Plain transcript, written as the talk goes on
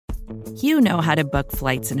You know how to book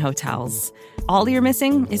flights and hotels. All you're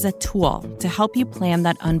missing is a tool to help you plan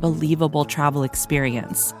that unbelievable travel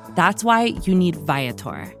experience. That's why you need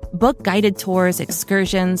Viator. Book guided tours,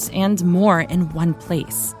 excursions, and more in one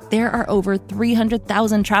place. There are over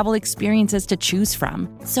 300,000 travel experiences to choose from,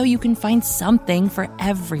 so you can find something for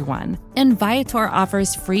everyone. And Viator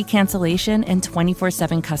offers free cancellation and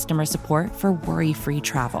 24/7 customer support for worry-free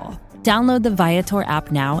travel. Download the Viator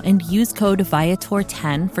app now and use code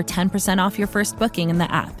Viator10 for 10% off your first booking in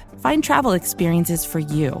the app. Find travel experiences for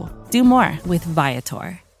you. Do more with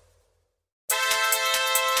Viator.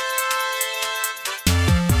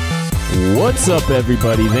 What's up,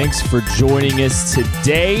 everybody? Thanks for joining us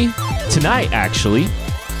tonight, actually.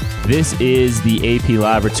 This is the AP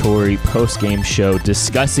Laboratory post-game show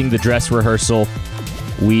discussing the dress rehearsal.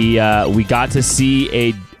 We got to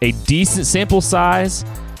see a decent sample size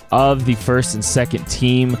of the first and second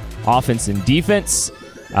team offense and defense.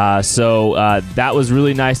 So that was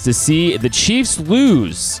really nice to see. The Chiefs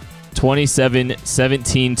lose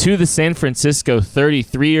 27-17 to the San Francisco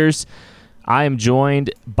 33ers. I am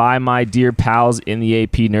joined by my dear pals in the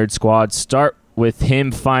AP Nerd Squad. Start with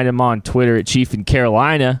him. Find him on Twitter at Chief in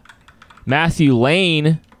Carolina. Matthew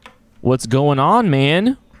Lane, what's going on,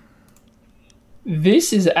 man?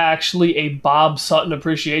 This is actually a Bob Sutton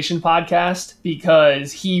appreciation podcast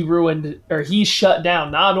because he shut down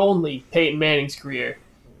not only Peyton Manning's career,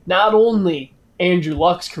 not only Andrew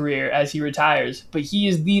Luck's career as he retires, but he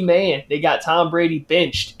is the man. They got Tom Brady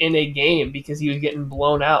benched in a game because he was getting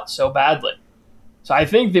blown out so badly. So I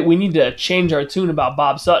think that we need to change our tune about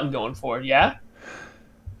Bob Sutton going forward, yeah?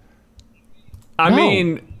 I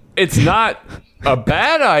mean, it's not a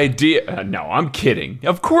bad idea. No, I'm kidding.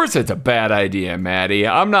 Of course it's a bad idea, Maddie.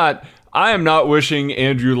 I am not wishing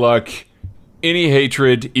Andrew Luck any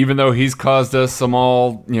hatred, even though he's caused us some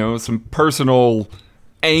personal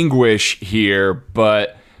anguish here.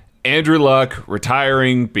 But Andrew Luck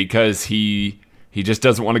retiring because he just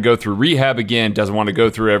doesn't want to go through rehab again, doesn't want to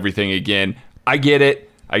go through everything again. I get it.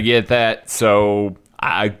 I get that. So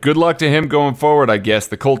good luck to him going forward, I guess.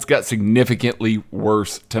 The Colts got significantly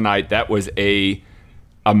worse tonight. That was a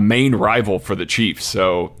main rival for the Chiefs,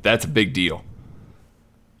 so that's a big deal.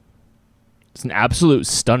 It's an absolute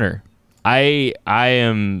stunner. I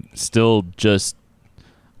am still just,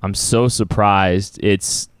 I'm so surprised.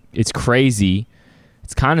 It's crazy.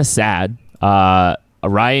 It's kind of sad.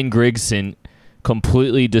 Ryan Grigson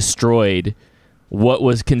completely destroyed what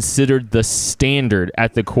was considered the standard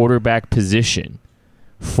at the quarterback position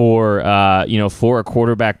for a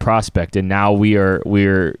quarterback prospect, and now we are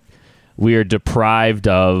deprived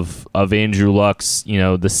of Andrew Luck's,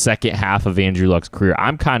 the second half of Andrew Luck's career.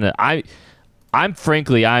 I'm kind of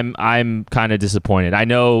disappointed. I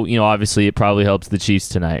know, obviously it probably helps the Chiefs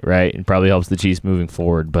tonight, right? And probably helps the Chiefs moving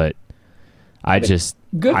forward, but I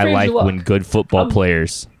like when good football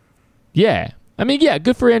players. Yeah. I mean, yeah,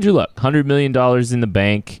 good for Andrew Luck. $100 million in the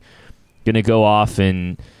bank. Going to go off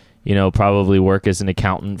and, probably work as an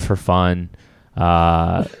accountant for fun.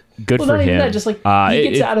 Good for him. That, just he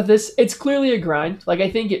gets out of this. It's clearly a grind. I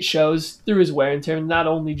think it shows through his wear and tear, not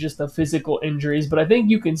only just the physical injuries, but I think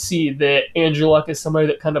you can see that Andrew Luck is somebody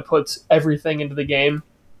that kind of puts everything into the game,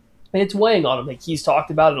 and it's weighing on him. He's talked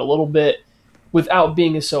about it a little bit without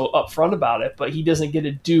being so upfront about it, but he doesn't get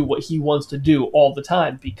to do what he wants to do all the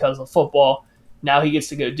time because of football. Now he gets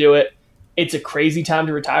to go do it. It's a crazy time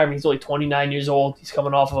to retire. I mean, he's only 29 years old. He's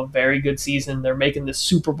coming off of a very good season. They're making this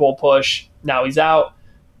Super Bowl push. Now he's out.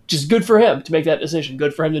 Just good for him to make that decision.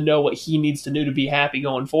 Good for him to know what he needs to do to be happy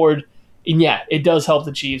going forward. And yeah, it does help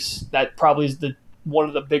the Chiefs. That probably is one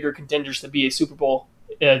of the bigger contenders to be a Super Bowl,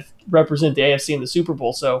 represent the AFC in the Super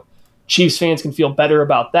Bowl. So Chiefs fans can feel better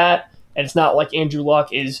about that. And it's not like Andrew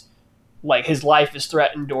Luck is like his life is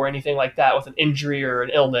threatened or anything like that with an injury or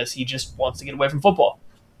an illness. He just wants to get away from football.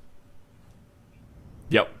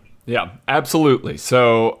 Yep. Yeah, absolutely.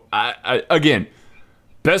 So, again,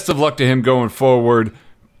 best of luck to him going forward.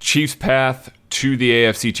 Chiefs' path to the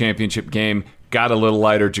AFC Championship game got a little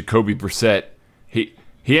lighter. Jacoby Brissett, he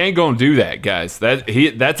ain't going to do that, guys.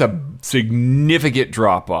 That's a significant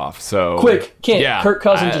drop-off. So quick, Kirk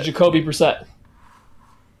Cousins to Jacoby Brissett.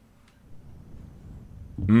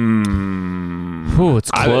 Ooh,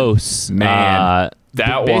 it's close.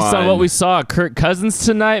 Based on what we saw, Kirk Cousins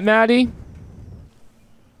tonight, Maddie,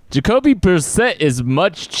 Jacoby Brissett is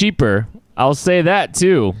much cheaper. I'll say that,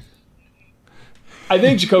 too. I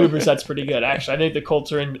think Jacoby Brissett's pretty good, actually. I think the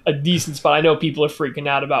Colts are in a decent spot. I know people are freaking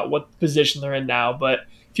out about what position they're in now, but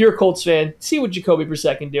if you're a Colts fan, see what Jacoby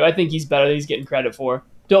Brissett can do. I think he's better than he's getting credit for.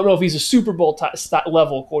 Don't know if he's a Super Bowl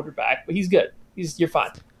level quarterback, but he's good. You're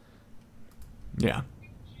fine. Yeah.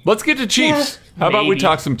 Let's get to Chiefs. How about we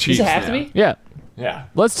talk some Chiefs? Does it have to now? be? Yeah. Yeah.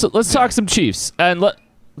 Let's talk some Chiefs. And we're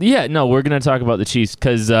going to talk about the Chiefs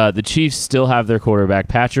because the Chiefs still have their quarterback,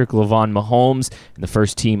 Patrick Mahomes, and the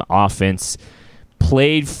first team offense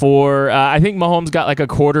played for, I think Mahomes got like a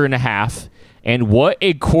quarter and a half. And what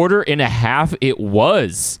a quarter and a half it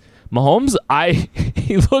was. Mahomes,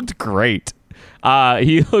 he looked great.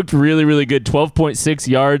 He looked really, really good. 12.6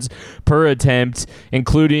 yards per attempt,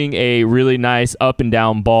 including a really nice up and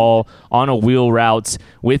down ball on a wheel route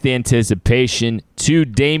with anticipation to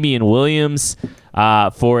Damian Williams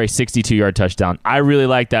for a 62-yard touchdown. I really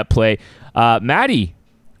like that play. Maddie,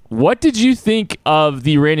 what did you think of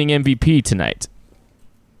the reigning MVP tonight?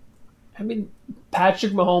 I mean,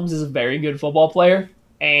 Patrick Mahomes is a very good football player,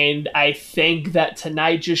 and I think that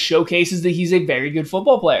tonight just showcases that he's a very good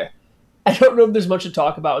football player. I don't know if there's much to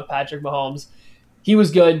talk about with Patrick Mahomes. He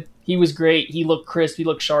was good. He was great. He looked crisp. He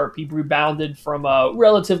looked sharp. He rebounded from a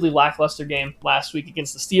relatively lackluster game last week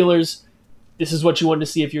against the Steelers. This is what you wanted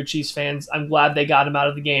to see if you're Chiefs fans. I'm glad they got him out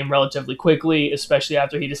of the game relatively quickly, especially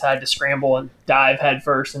after he decided to scramble and dive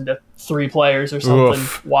headfirst into 3 players or something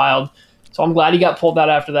wild. So I'm glad he got pulled out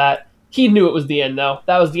after that. He knew it was the end, though.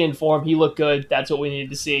 That was the end for him. He looked good. That's what we needed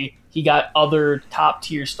to see. He got other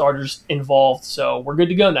top-tier starters involved, so we're good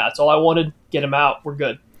to go now. That's all I wanted. Get him out. We're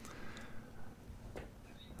good.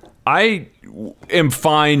 I am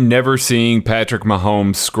fine never seeing Patrick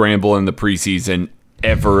Mahomes scramble in the preseason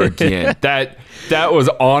ever again. That was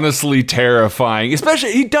honestly terrifying.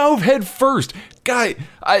 Especially, he dove head first. Guy,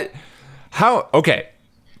 okay,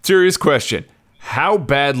 serious question. How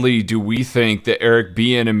badly do we think that Eric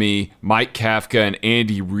Bieniemy, Mike Kafka, and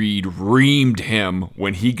Andy Reid reamed him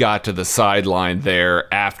when he got to the sideline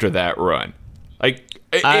there after that run? Like,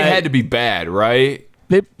 it had to be bad, right?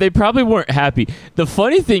 They probably weren't happy. The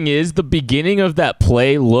funny thing is, the beginning of that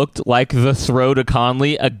play looked like the throw to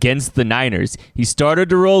Conley against the Niners. He started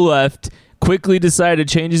to roll left, quickly decided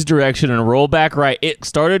to change his direction and roll back right. It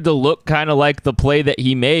started to look kind of like the play that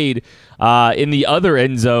he made in the other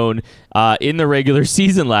end zone in the regular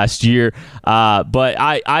season last year. But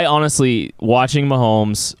I honestly, watching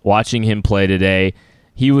Mahomes, watching him play today,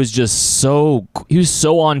 he was so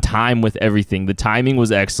on time with everything. The timing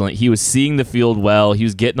was excellent. He was seeing the field well. He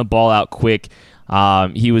was getting the ball out quick.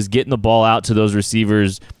 He was getting the ball out to those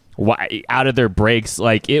receivers out of their breaks.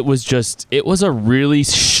 Like, it was a really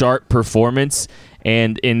sharp performance.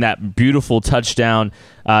 And in that beautiful touchdown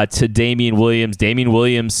to Damian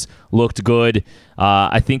Williams looked good.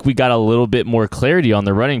 I think we got a little bit more clarity on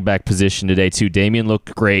the running back position today too. Damian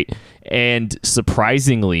looked great, and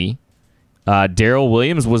surprisingly, Darrell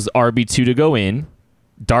Williams was RB2 to go in.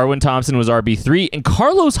 Darwin Thompson was RB3, and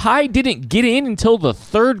Carlos Hyde didn't get in until the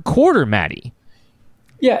third quarter, Maddie.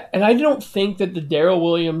 Yeah, and I don't think that the Darrell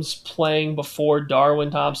Williams playing before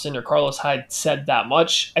Darwin Thompson or Carlos Hyde said that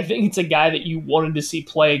much. I think it's a guy that you wanted to see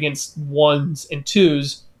play against 1s and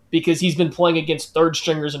 2s because he's been playing against 3rd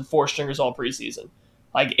stringers and 4th stringers all preseason.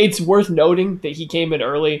 Like, it's worth noting that he came in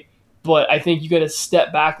early, but I think you got to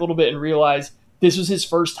step back a little bit and realize this was his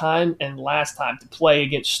first time and last time to play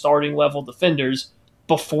against starting level defenders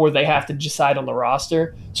before they have to decide on the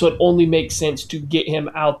roster. So it only makes sense to get him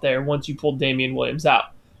out there once you pull Damian Williams out.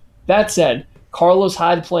 That said, Carlos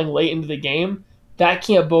Hyde playing late into the game, that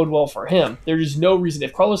can't bode well for him. There's no reason.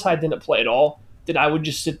 If Carlos Hyde didn't play at all, then I would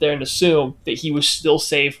just sit there and assume that he was still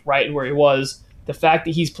safe right where he was. The fact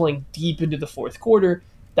that he's playing deep into the 4th quarter,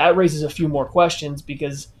 that raises a few more questions,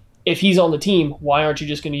 because if he's on the team, why aren't you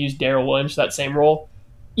just going to use Darrell Williams for that same role?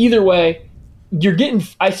 Either way,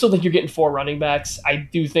 I still think you're getting 4 running backs. I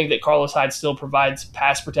do think that Carlos Hyde still provides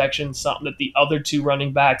pass protection, something that the other 2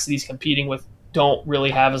 running backs that he's competing with don't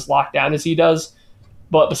really have as locked down as he does.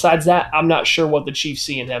 But besides that, I'm not sure what the Chiefs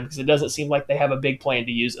see in him, because it doesn't seem like they have a big plan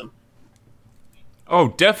to use him. Oh,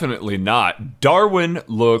 definitely not. Darwin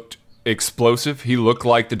looked explosive. He looked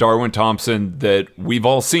like the Darwin Thompson that we've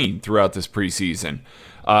all seen throughout this preseason.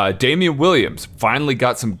 Damian Williams finally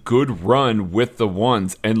got some good run with the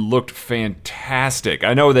 1s and looked fantastic.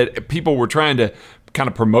 I know that people were trying to kind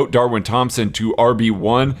of promote Darwin Thompson to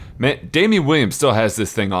RB1. Man, Damian Williams still has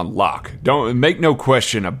this thing on lock. Don't make no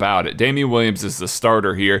question about it. Damian Williams is the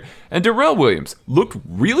starter here. And Darrell Williams looked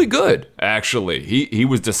really good, actually. He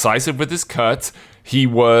was decisive with his cuts. He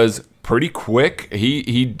was pretty quick.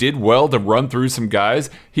 He did well to run through some guys.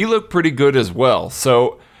 He looked pretty good as well.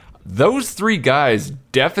 So those 3 guys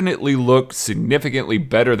definitely look significantly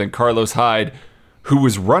better than Carlos Hyde, who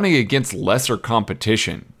was running against lesser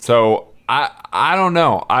competition. So I don't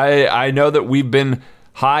know. I know that we've been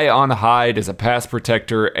high on Hyde as a pass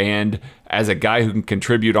protector and as a guy who can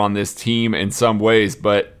contribute on this team in some ways,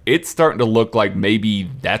 but it's starting to look like maybe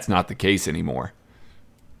that's not the case anymore.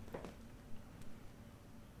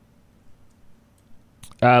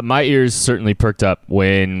 My ears certainly perked up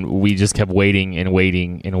when we just kept waiting and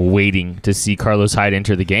waiting and waiting to see Carlos Hyde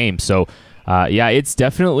enter the game. So, it's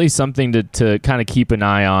definitely something to kind of keep an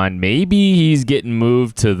eye on. Maybe he's getting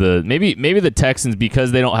moved to maybe the Texans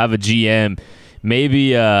because they don't have a GM.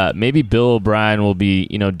 Maybe Bill O'Brien will be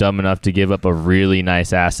dumb enough to give up a really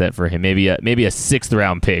nice asset for him. Maybe a 6th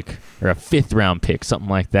round pick or a 5th round pick, something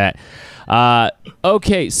like that.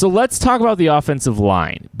 Okay, so let's talk about the offensive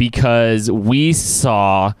line because we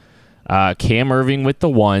saw Cam Irving with the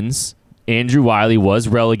ones. Andrew Wiley was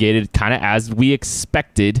relegated kind of as we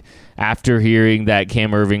expected after hearing that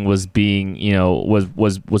Cam Irving was being,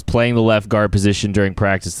 was playing the left guard position during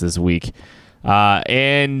practice this week.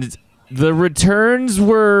 And the returns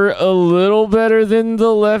were a little better than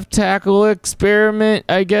the left tackle experiment,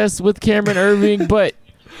 I guess, with Cameron Irving, but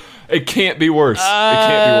it can't be worse. It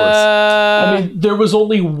can't be worse. I mean, there was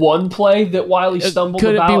only one play that Wiley stumbled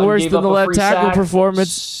about. Could it be worse and gave than up the a left free tackle sack,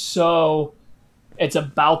 performance? So it's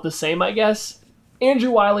about the same, I guess.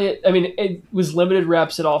 Andrew Wiley, I mean, it was limited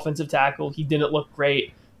reps at offensive tackle. He didn't look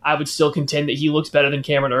great. I would still contend that he looks better than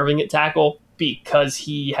Cameron Irving at tackle because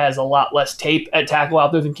he has a lot less tape at tackle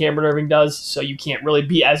out there than Cameron Irving does, so you can't really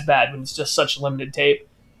be as bad when it's just such limited tape.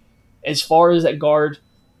 As far as at guard,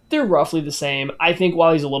 they're roughly the same. I think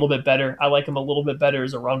Wiley's a little bit better. I like him a little bit better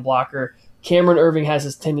as a run blocker. Cameron Irving has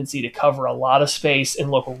this tendency to cover a lot of space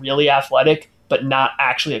and look really athletic, but not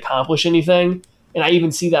actually accomplish anything. And I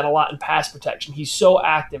even see that a lot in pass protection. He's so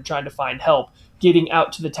active trying to find help, getting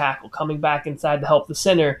out to the tackle, coming back inside to help the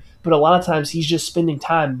center. But a lot of times he's just spending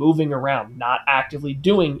time moving around, not actively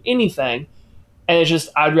doing anything. And it's just,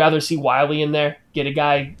 I'd rather see Wiley in there, get a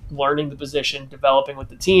guy learning the position, developing with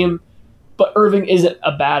the team. But Irving isn't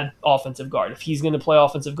a bad offensive guard. If he's going to play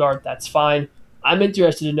offensive guard, that's fine. I'm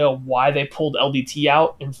interested to know why they pulled LDT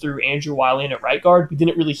out and threw Andrew Wiley in at right guard. We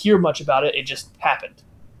didn't really hear much about it. It just happened.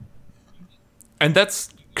 And that's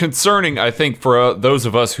concerning, I think, for those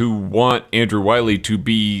of us who want Andrew Wiley to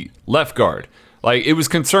be left guard. Like, it was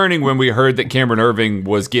concerning when we heard that Cameron Irving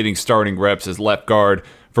was getting starting reps as left guard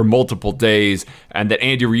for multiple days and that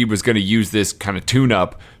Andy Reid was going to use this kind of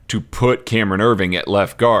tune-up to put Cameron Irving at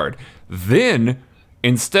left guard. Then,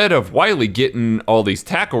 instead of Wiley getting all these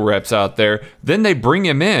tackle reps out there, then they bring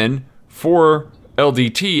him in for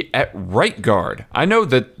LDT at right guard. I know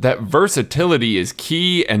that versatility is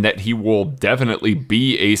key and that he will definitely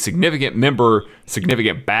be a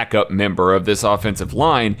significant backup member of this offensive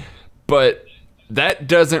line, but that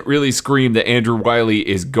doesn't really scream that Andrew Wiley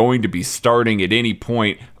is going to be starting at any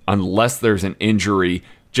point unless there's an injury.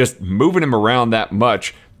 Just moving him around that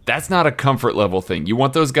much, that's not a comfort level thing. You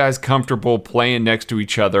want those guys comfortable playing next to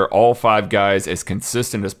each other, all 5 guys as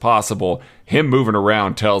consistent as possible. Him moving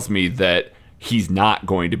around tells me that he's not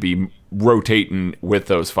going to be rotating with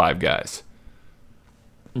those 5 guys.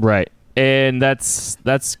 Right. And that's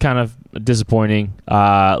kind of disappointing.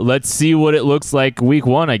 Let's see what it looks like week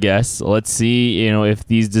 1, I guess. Let's see, if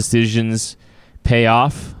these decisions pay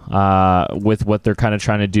off with what they're kind of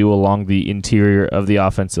trying to do along the interior of the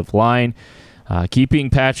offensive line. Keeping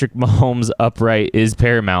Patrick Mahomes upright is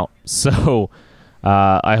paramount. So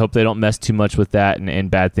I hope they don't mess too much with that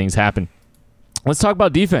and bad things happen. Let's talk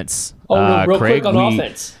about defense. Oh, no, real Craig, quick on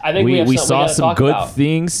offense. I think we saw some good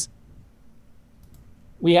things.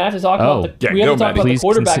 We have to talk about the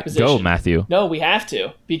quarterback position. Go, Matthew. No, we have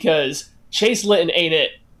to, because Chase Litton ain't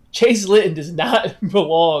it. Chase Litton does not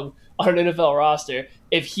belong on an NFL roster.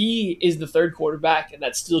 If he is the third quarterback and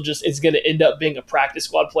that's still just is going to end up being a practice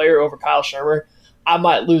squad player over Kyle Shermer, I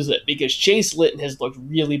might lose it, because Chase Litton has looked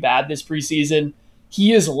really bad this preseason.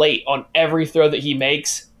 He is late on every throw that he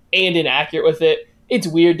makes and inaccurate with it. It's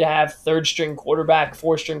weird to have third-string quarterback,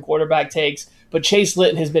 fourth-string quarterback takes, but Chase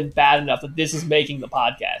Litton has been bad enough that this is making the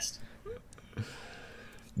podcast.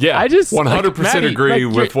 Yeah, I just 100% agree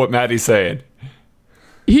with what Maddie's saying.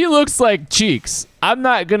 He looks like Cheeks. I'm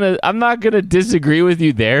not gonna disagree with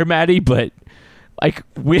you there, Maddie, but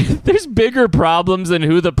there's bigger problems than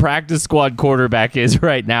who the practice squad quarterback is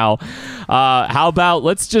right now. How about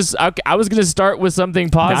I was gonna start with something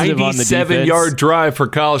positive on the defense. 97-yard drive for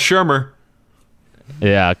Kyle Shermer.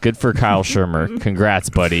 Yeah, good for Kyle Shermer. Congrats,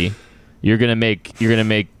 buddy. You're gonna make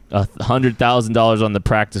 $100,000 on the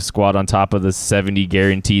practice squad on top of the 70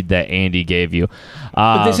 guaranteed that Andy gave you.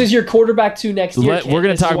 But this is your quarterback 2 next year. We're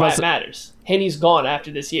gonna talk about it matters. Henny's gone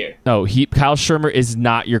after this year. No, Kyle Shermer is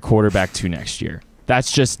not your quarterback 2 next year.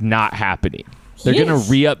 That's just not happening. They're gonna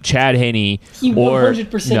re-up Chad Henne. He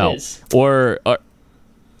 100% is.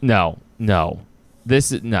 No.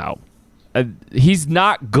 This is no. he's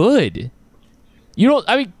not good.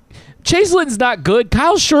 Chase Litton's not good.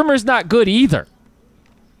 Kyle Shermer's not good either.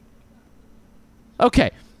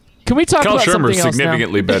 Okay. Can we talk about something else now? Kyle Shermer's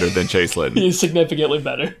significantly better than Chase Litton. He's significantly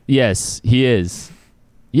better. Yes, he is.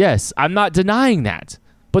 Yes, I'm not denying that.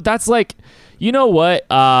 But that's like, you know what?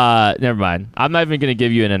 Never mind. I'm not even going to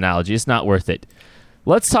give you an analogy. It's not worth it.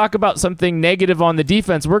 Let's talk about something negative on the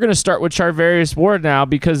defense. We're going to start with Charvarius Ward now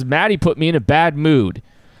because Maddie put me in a bad mood.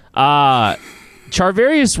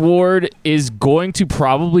 Charvarius Ward is going to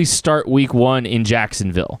probably start week 1 in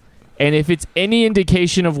Jacksonville. And if it's any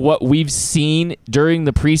indication of what we've seen during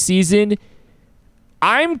the preseason,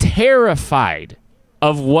 I'm terrified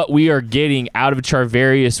of what we are getting out of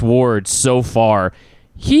Charvarius Ward so far.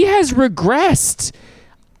 He has regressed.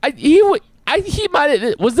 He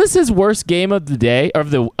might. Was this his worst game of the day of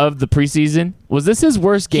the preseason? Was this his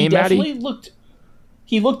worst game, Maddie?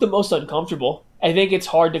 He looked the most uncomfortable. I think it's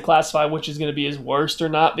hard to classify which is going to be his worst or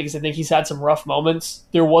not because I think he's had some rough moments.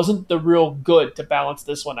 There wasn't the real good to balance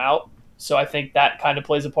this one out, so I think that kind of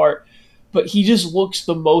plays a part. But he just looks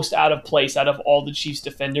the most out of place out of all the Chiefs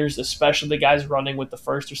defenders, especially the guys running with the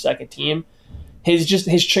first or second team.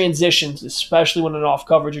 His transitions, especially when in off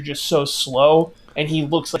coverage, are just so slow, and he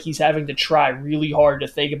looks like he's having to try really hard to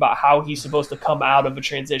think about how he's supposed to come out of a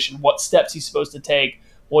transition, what steps he's supposed to take,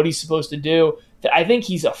 what he's supposed to do. I think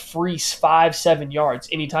he's a free 5-7 yards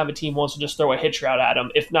anytime a team wants to just throw a hitch route at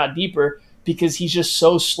him, if not deeper, because he's just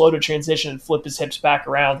so slow to transition and flip his hips back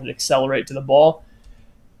around and accelerate to the ball.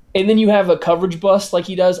 And then you have a coverage bust like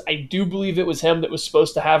he does. I do believe it was him that was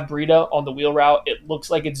supposed to have Breida on the wheel route. It looks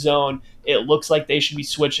like it's zone. It looks like they should be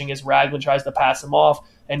switching as Ragland tries to pass him off,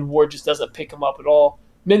 and Ward just doesn't pick him up at all.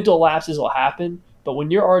 Mental lapses will happen, but when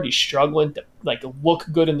you're already struggling to look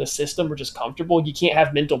good in the system or just comfortable, you can't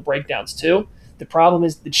have mental breakdowns too. The problem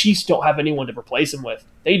is the Chiefs don't have anyone to replace him with.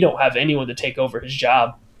 They don't have anyone to take over his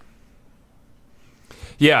job.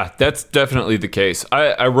 Yeah, that's definitely the case.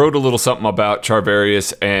 I wrote a little something about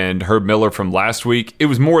Charvarius and Herb Miller from last week. It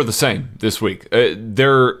was more of the same this week.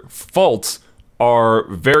 Their faults are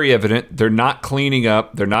very evident. They're not cleaning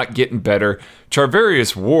up. They're not getting better.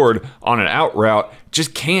 Charvarius Ward on an out route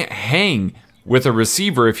just can't hang with a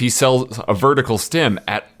receiver if he sells a vertical stem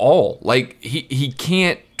at all. He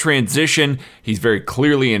can't transition. He's very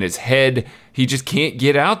clearly in his head. He just can't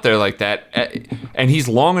get out there like that. And he's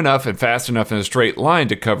long enough and fast enough in a straight line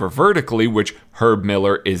to cover vertically, which Herb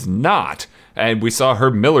Miller is not. And we saw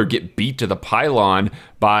Herb Miller get beat to the pylon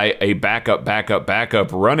by a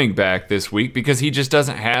backup running back this week because he just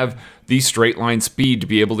doesn't have the straight line speed to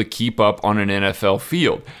be able to keep up on an NFL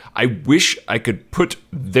field. I wish I could put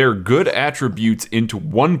their good attributes into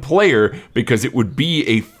one player because it would be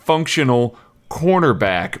a functional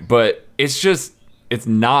cornerback, but it's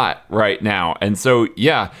not right now. And so,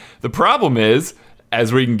 yeah, the problem is,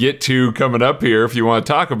 as we can get to coming up here, if you want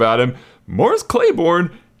to talk about him, Morris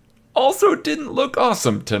Claiborne also didn't look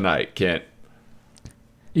awesome tonight, Kent.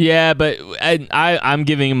 Yeah, but I'm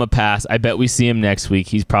giving him a pass. I bet we see him next week.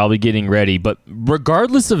 He's probably getting ready. But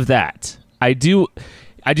regardless of that, I do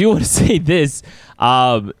want to say this.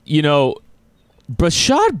 Bashaud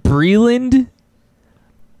Breeland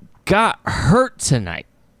got hurt tonight,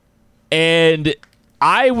 and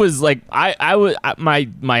I was like,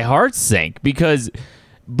 my heart sank because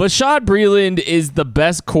Bashaud Breeland is the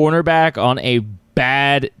best cornerback on a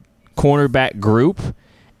bad cornerback group,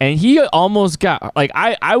 and he almost got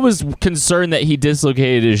I was concerned that he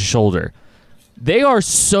dislocated his shoulder. They are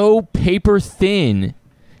so paper thin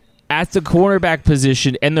at the cornerback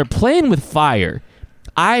position, and they're playing with fire.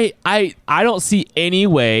 I don't see any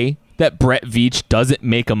way that Brett Veach doesn't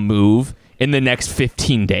make a move in the next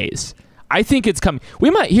 15 days. I think it's coming. We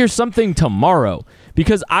might hear something tomorrow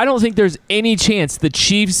because I don't think there's any chance the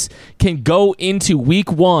Chiefs can go into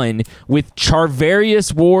week 1 with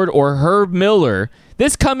Charvarius Ward or Herb Miller.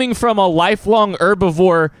 This coming from a lifelong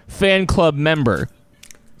Herbivore fan club member.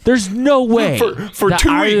 There's no way for that 2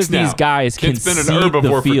 either weeks of these guys can It's been an see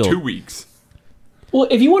Herbivore the field. for 2 weeks. Well,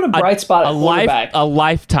 if you want a bright spot at quarterback, a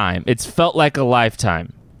lifetime. It's felt like a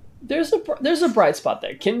lifetime. there's a bright spot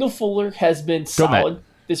there. Kendall Fuller has been solid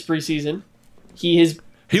this preseason. He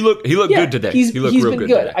looked good today. He looked real good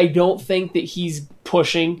today. I don't think that he's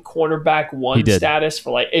pushing cornerback 1 status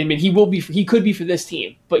for he could be for this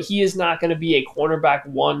team, but he is not going to be a cornerback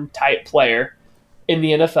 1 type player in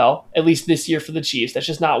the NFL, at least this year for the Chiefs. That's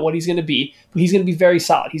just not what he's going to be. But he's going to be very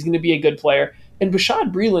solid. He's going to be a good player. And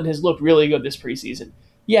Bashaud Breeland has looked really good this preseason.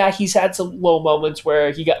 Yeah, he's had some low moments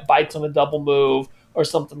where he got bites on a double move or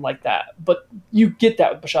something like that. But you get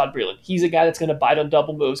that with Bashaud Breeland. He's a guy that's going to bite on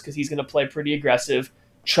double moves because he's going to play pretty aggressive.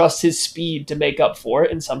 trust his speed to make up for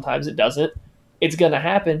it, and sometimes it doesn't. It's going to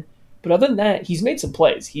happen. But other than that, he's made some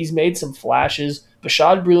plays. He's made some flashes.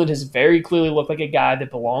 Bashaud Breeland has very clearly looked like a guy that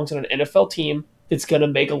belongs on an NFL team that's going to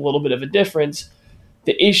make a little bit of a difference.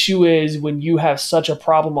 The issue is when you have such a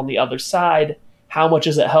problem on the other side, how much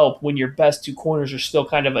does it help when your best two corners are still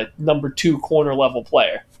kind of a number 2 corner level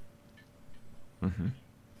player? Mm-hmm.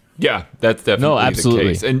 Yeah, that's definitely the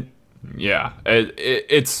case. And yeah,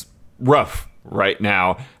 it's rough right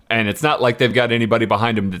now. And it's not like they've got anybody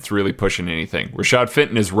behind him that's really pushing anything. Rashad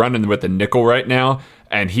Fenton is running with a nickel right now,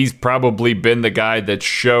 and he's probably been the guy that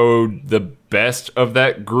showed the best of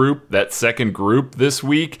that group, that second group this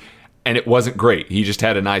week, and it wasn't great. He just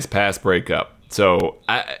had a nice pass breakup. So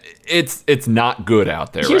it's not good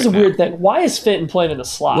out there. Here's right a weird thing. Why is Fenton playing in the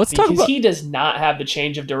slot? Because he does not have the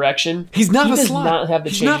change of direction. He does not have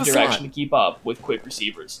the change of direction to keep up with quick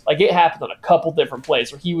receivers. Like, it happened on a couple different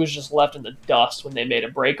plays where he was just left in the dust when they made a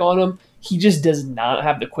break on him. He just does not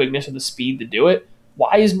have the quickness or the speed to do it.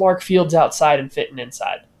 Why is Mark Fields outside and Fenton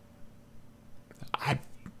inside?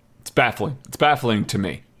 It's baffling. It's baffling to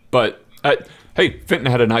me. But, hey, Fenton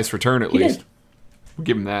had a nice return at least. We'll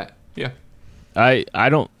give him that. Yeah. I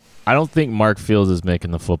don't think Mark Fields is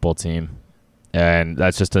making the football team, and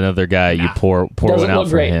that's just another guy you pour one out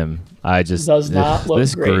for him. I just does not look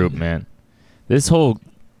this great. Group, man. This whole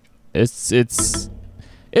it's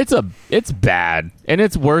bad, and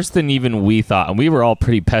it's worse than even we thought, and we were all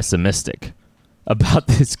pretty pessimistic about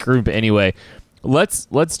this group anyway. Let's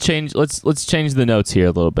change the notes here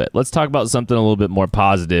a little bit. Let's talk about something a little bit more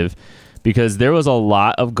positive, because there was a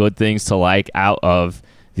lot of good things to like out of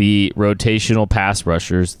the rotational pass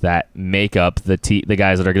rushers that make up the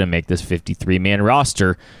guys that are going to make this 53-man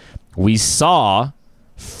roster. We saw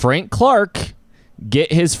Frank Clark get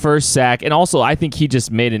his first sack, and also I think he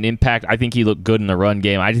just made an impact. I think he looked good in the run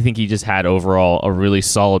game. I think he just had overall a really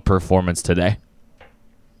solid performance today.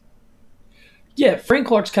 Yeah, Frank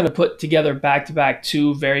Clark's kind of put together back-to-back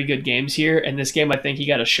 2 very good games here, and this game I think he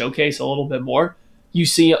got to showcase a little bit more. You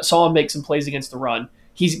saw him make some plays against the run.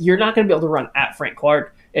 You're not going to be able to run at Frank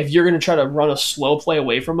Clark. If you're going to try to run a slow play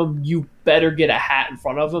away from him, you better get a hat in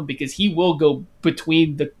front of him, because he will go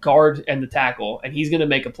between the guard and the tackle, and he's going to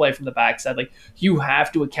make a play from the backside. Like, you have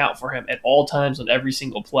to account for him at all times on every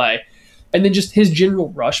single play. And then just his general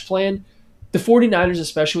rush plan, the 49ers,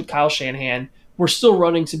 especially with Kyle Shanahan, we're still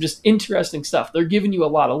running some just interesting stuff. They're giving you a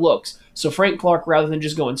lot of looks. So Frank Clark, rather than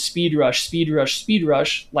just going speed rush,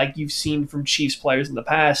 like you've seen from Chiefs players in the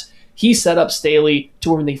past, he set up Staley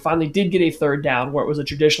to when they finally did get a third down where it was a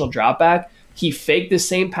traditional drop back. He faked the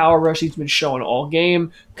same power rush he's been showing all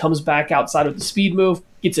game, comes back outside with the speed move,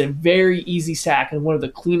 gets a very easy sack, and one of the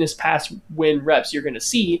cleanest pass win reps you're going to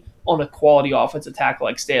see on a quality offensive tackle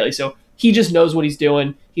like Staley. So he just knows what he's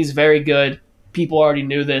doing. He's very good. People already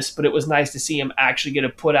knew this, but it was nice to see him actually get to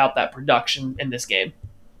put out that production in this game.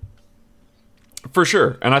 For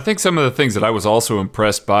sure. And I think some of the things that I was also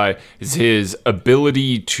impressed by is his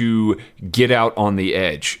ability to get out on the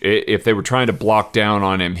edge. If they were trying to block down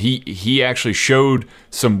on him, he actually showed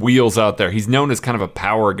some wheels out there. He's known as kind of a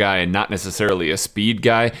power guy and not necessarily a speed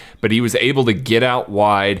guy, but he was able to get out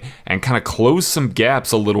wide and kind of close some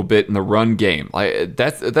gaps a little bit in the run game. Like,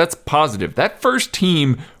 that's positive. That first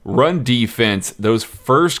team run defense, those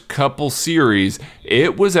first couple series,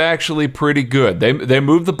 it was actually pretty good. They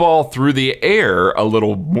moved the ball through the air a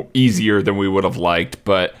little easier than we would have liked,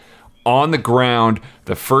 but on the ground,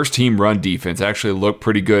 the first team run defense actually looked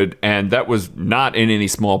pretty good, and that was not in any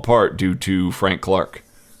small part due to Frank Clark.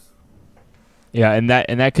 Yeah, and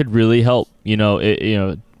that could really help.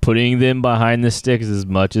 Putting them behind the sticks as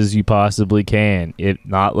much as you possibly can.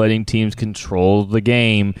 Not letting teams control the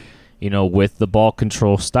game, with the ball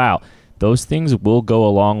control style. Those things will go a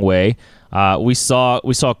long way. We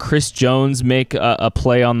saw Chris Jones make a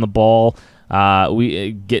play on the ball.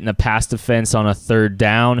 We getting a pass defense on a third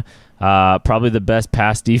down. Probably the best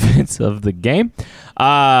pass defense of the game.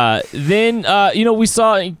 Then we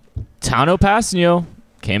saw Tano Passanio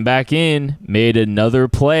came back in, made another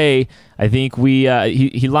play. I think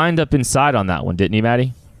he lined up inside on that one, didn't he,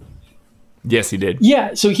 Maddie? Yes, he did.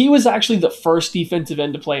 Yeah, so he was actually the first defensive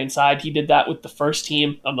end to play inside. He did that with the first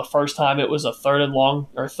team. On the first time, it was a third and long,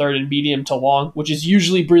 or third and medium to long, which is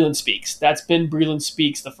usually Breeland Speaks. That's been Breeland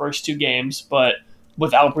Speaks the first 2 games, but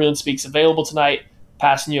without Breeland Speaks available tonight,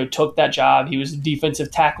 Passanio took that job. He was a defensive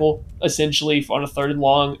tackle, essentially, on a third and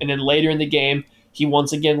long, and then later in the game, he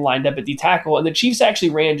once again lined up at the tackle, and the Chiefs actually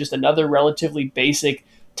ran just another relatively basic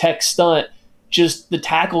tech stunt. Just the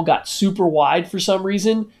tackle got super wide for some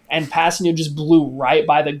reason, and Passanio just blew right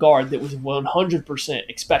by the guard that was 100%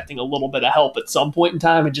 expecting a little bit of help at some point in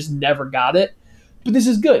time and just never got it. But this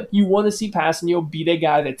is good. You want to see Passanio beat a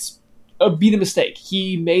guy that's beat a mistake.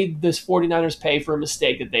 He made this 49ers pay for a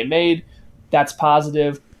mistake that they made. That's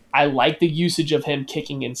positive. I like the usage of him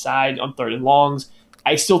kicking inside on 3rd and longs.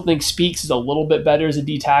 I still think Speaks is a little bit better as a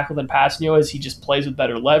D tackle than Passanio is. He just plays with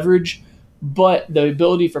better leverage. But the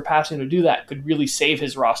ability for Passanio to do that could really save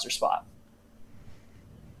his roster spot.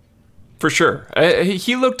 For sure.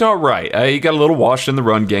 He looked all right. He got a little washed in the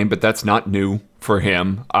run game, but that's not new for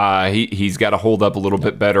him. He's got to hold up a little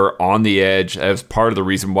bit better on the edge. As part of the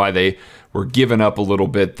reason why they were giving up a little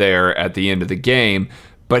bit there at the end of the game.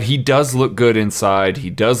 But he does look good inside. He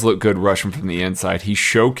does look good rushing from the inside. He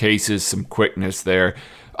showcases some quickness there.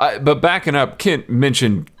 But backing up, Kent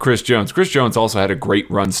mentioned Chris Jones. Chris Jones also had a great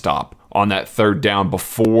run stop on that 3rd down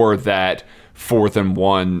before that 4th and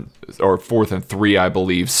 1 or 4th and 3, I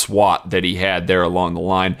believe, swat that he had there along the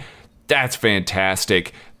line. That's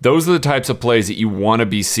fantastic. Those are the types of plays that you want to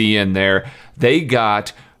be seeing there. They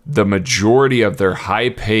got the majority of their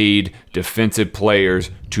high-paid defensive players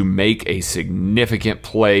to make a significant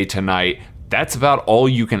play tonight. That's about all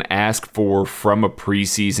you can ask for from a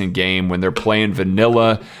preseason game when they're playing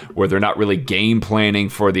vanilla, where they're not really game planning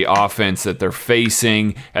for the offense that they're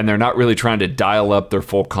facing, and they're not really trying to dial up their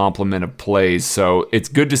full complement of plays. So it's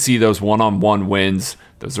good to see those one-on-one wins.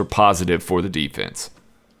 Those are positive for the defense.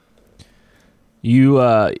 You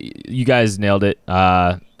guys nailed it.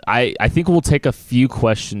 I think we'll take a few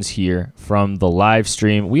questions here from the live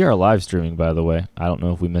stream. We are live streaming, by the way. I don't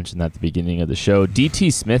know if we mentioned that at the beginning of the show.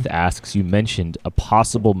 DT Smith asks, you mentioned a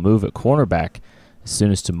possible move at cornerback as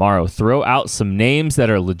soon as tomorrow. Throw out some names that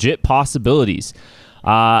are legit possibilities.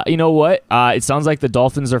 You know what? It sounds like the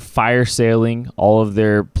Dolphins are fire sailing all of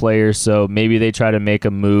their players, so maybe they try to make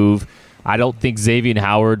a move. I don't think Xavier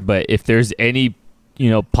Howard, but if there's any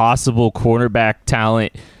possible cornerback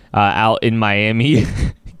talent out in Miami,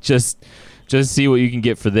 just see what you can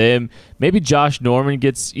get for them. Maybe Josh Norman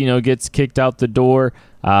gets kicked out the door.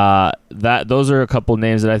 Those are a couple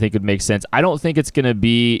names that I think would make sense. I don't think it's going to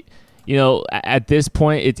be, at this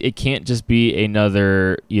point, it can't just be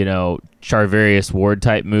another, Charvarius Ward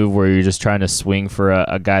type move where you're just trying to swing for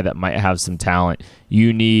a guy that might have some talent.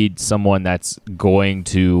 You need someone that's going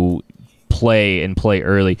to play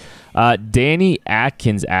early. Danny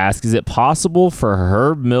Atkins asks, is it possible for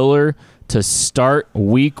Herb Miller to start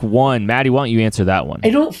week 1? Maddie, why don't you answer that one?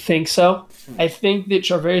 I don't think so. I think that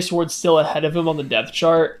Charvarius Ward's still ahead of him on the depth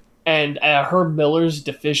chart, and Herb Miller's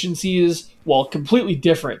deficiencies, while completely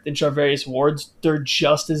different than Charvarius Ward's, they're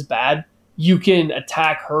just as bad. You can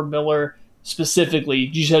attack Herb Miller specifically.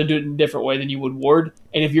 You just got to do it in a different way than you would Ward.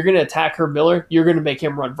 And if you're going to attack Herb Miller, you're going to make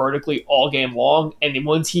him run vertically all game long. And then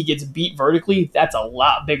once he gets beat vertically, that's a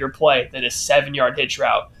lot bigger play than a 7-yard hitch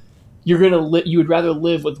route. You would rather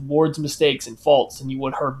live with Ward's mistakes and faults than you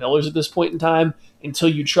would Herb Miller's at this point in time until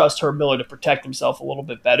you trust Herb Miller to protect himself a little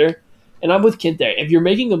bit better. And I'm with Kent there. If you're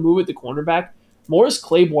making a move at the cornerback, Morris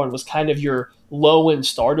Claiborne was kind of your low-end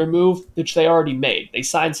starter move, which they already made. They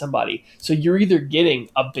signed somebody. So you're either getting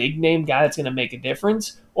a big-name guy that's going to make a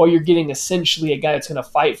difference, or you're getting essentially a guy that's going to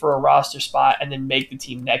fight for a roster spot and then make the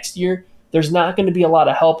team next year. There's not going to be a lot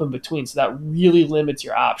of help in between, so that really limits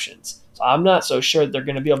your options. So I'm not so sure they're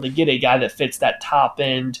going to be able to get a guy that fits that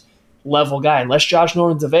top-end level guy. Unless Josh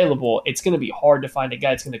Norman's available, it's going to be hard to find a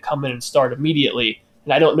guy that's going to come in and start immediately.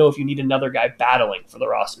 And I don't know if you need another guy battling for the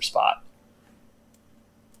roster spot.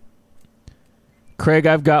 Craig,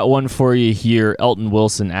 I've got one for you here. Elton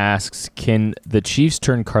Wilson asks, can the Chiefs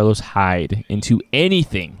turn Carlos Hyde into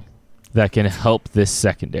anything that can help this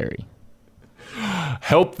secondary?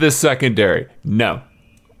 Help this secondary? No.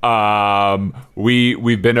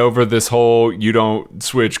 We've been over this whole you don't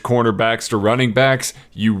switch cornerbacks to running backs.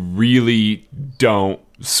 You really don't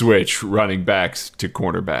switch running backs to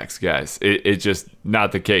cornerbacks, guys. It's just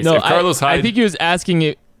not the case. No, if Carlos Hyde, I think he was asking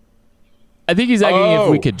it. I think he's asking if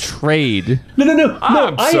we could trade. No.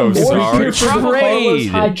 I'm I so am more sorry. here for the Carlos Trade.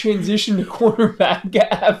 Hyde transition to quarterback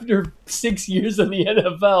after 6 years in the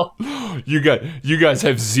NFL. You guys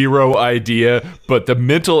have zero idea, but the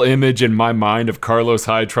mental image in my mind of Carlos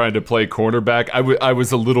Hyde trying to play cornerback, I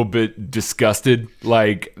was a little bit disgusted.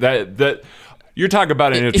 Like that you're talking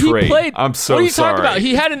about in a trade. Played, I'm so sorry. What are you talking about?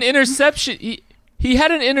 He had an interception. He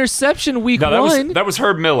had an interception week one. That was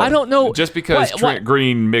Herb Miller. I don't know. Just because Trent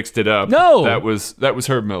Green mixed it up. No. That was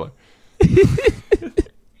Herb Miller.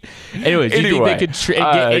 Anyways, do you think they could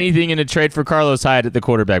get anything in a trade for Carlos Hyde at the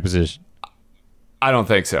quarterback position? I don't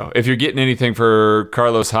think so. If you're getting anything for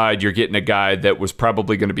Carlos Hyde, you're getting a guy that was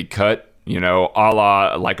probably going to be cut, a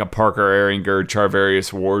la like a Parker Ehringer,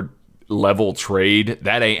 Charvarius Ward level trade.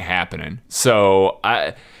 That ain't happening. So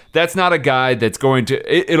That's not a guy that's going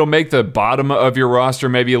to... It'll make the bottom of your roster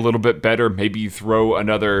maybe a little bit better. Maybe you throw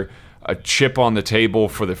a chip on the table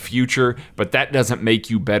for the future, but that doesn't make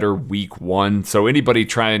you better week one. So anybody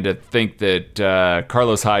trying to think that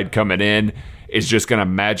Carlos Hyde coming in is just going to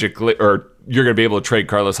magically... or you're going to be able to trade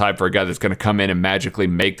Carlos Hyde for a guy that's going to come in and magically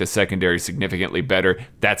make the secondary significantly better.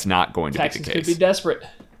 That's not going to be the case. Texans could be desperate.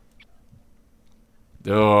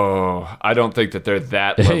 Oh, I don't think that they're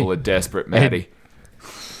that level of desperate, Matty.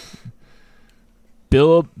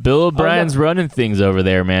 Bill O'Brien's running things over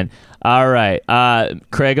there, man. All right,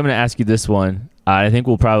 Craig, I'm going to ask you this one. I think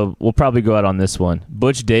we'll probably go out on this one.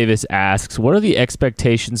 Butch Davis asks, what are the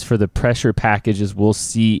expectations for the pressure packages we'll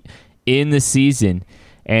see in the season,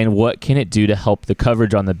 and what can it do to help the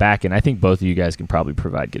coverage on the back end? I think both of you guys can probably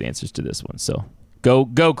provide good answers to this one. So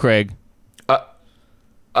go, Craig.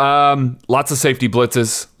 Lots of safety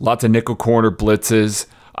blitzes, lots of nickel corner blitzes.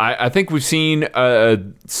 I think we've seen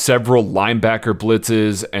several linebacker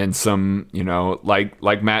blitzes and some,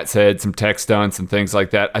 like Matt said, some tech stunts and things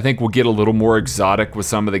like that. I think we'll get a little more exotic with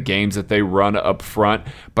some of the games that they run up front,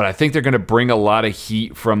 but I think they're going to bring a lot of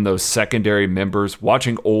heat from those secondary members.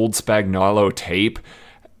 Watching old Spagnuolo tape,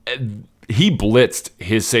 he blitzed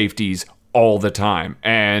his safeties all the time,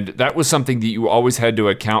 and that was something that you always had to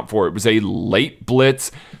account for. It was a late blitz,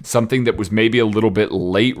 something that was maybe a little bit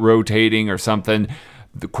late rotating or something.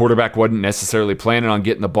 The quarterback wasn't necessarily planning on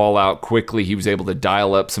getting the ball out quickly. He was able to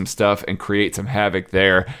dial up some stuff and create some havoc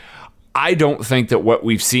there. I don't think that what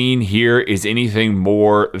we've seen here is anything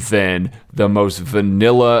more than the most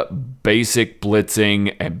vanilla, basic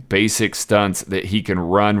blitzing and basic stunts that he can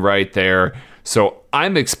run right there. So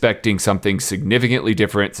I'm expecting something significantly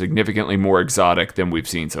different, significantly more exotic than we've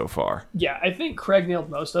seen so far. Yeah, I think Craig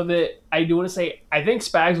nailed most of it. I do want to say, I think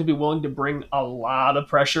Spags will be willing to bring a lot of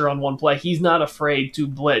pressure on one play. He's not afraid to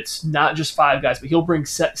blitz, not just 5 guys, but he'll bring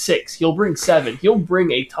 6, he'll bring 7, he'll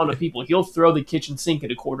bring a ton of people. He'll throw the kitchen sink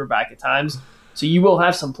at a quarterback at times. So you will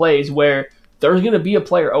have some plays where there's going to be a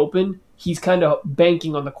player open. He's kind of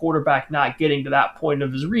banking on the quarterback not getting to that point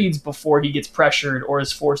of his reads before he gets pressured or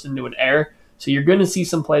is forced into an error. So you're going to see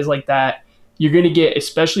some plays like that. You're going to get,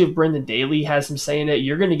 especially if Brendan Daly has him saying it,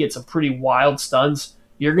 you're going to get some pretty wild stunts.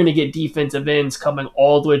 You're going to get defensive ends coming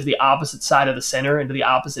all the way to the opposite side of the center, into the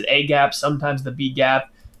opposite A gap, sometimes the B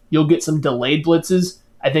gap. You'll get some delayed blitzes.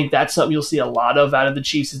 I think that's something you'll see a lot of out of the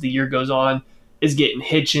Chiefs as the year goes on, is getting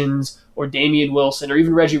Hitchens or Damian Wilson or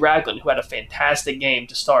even Reggie Ragland, who had a fantastic game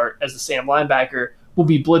to start as the Sam linebacker, will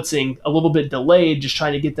be blitzing a little bit delayed, just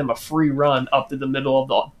trying to get them a free run up to the middle of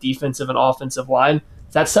the defensive and offensive line.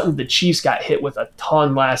 That's something the Chiefs got hit with a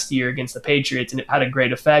ton last year against the Patriots, and it had a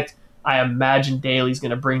great effect. I imagine Daly's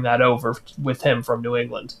going to bring that over with him from New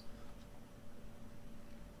England.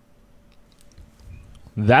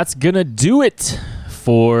 That's going to do it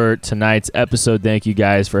for tonight's episode. Thank you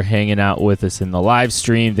guys for hanging out with us in the live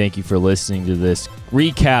stream. Thank you for listening to this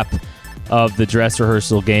recap of the dress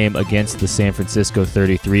rehearsal game against the San Francisco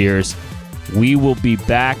 33ers. We will be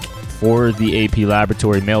back for the AP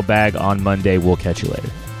Laboratory mailbag on Monday. We'll catch you later.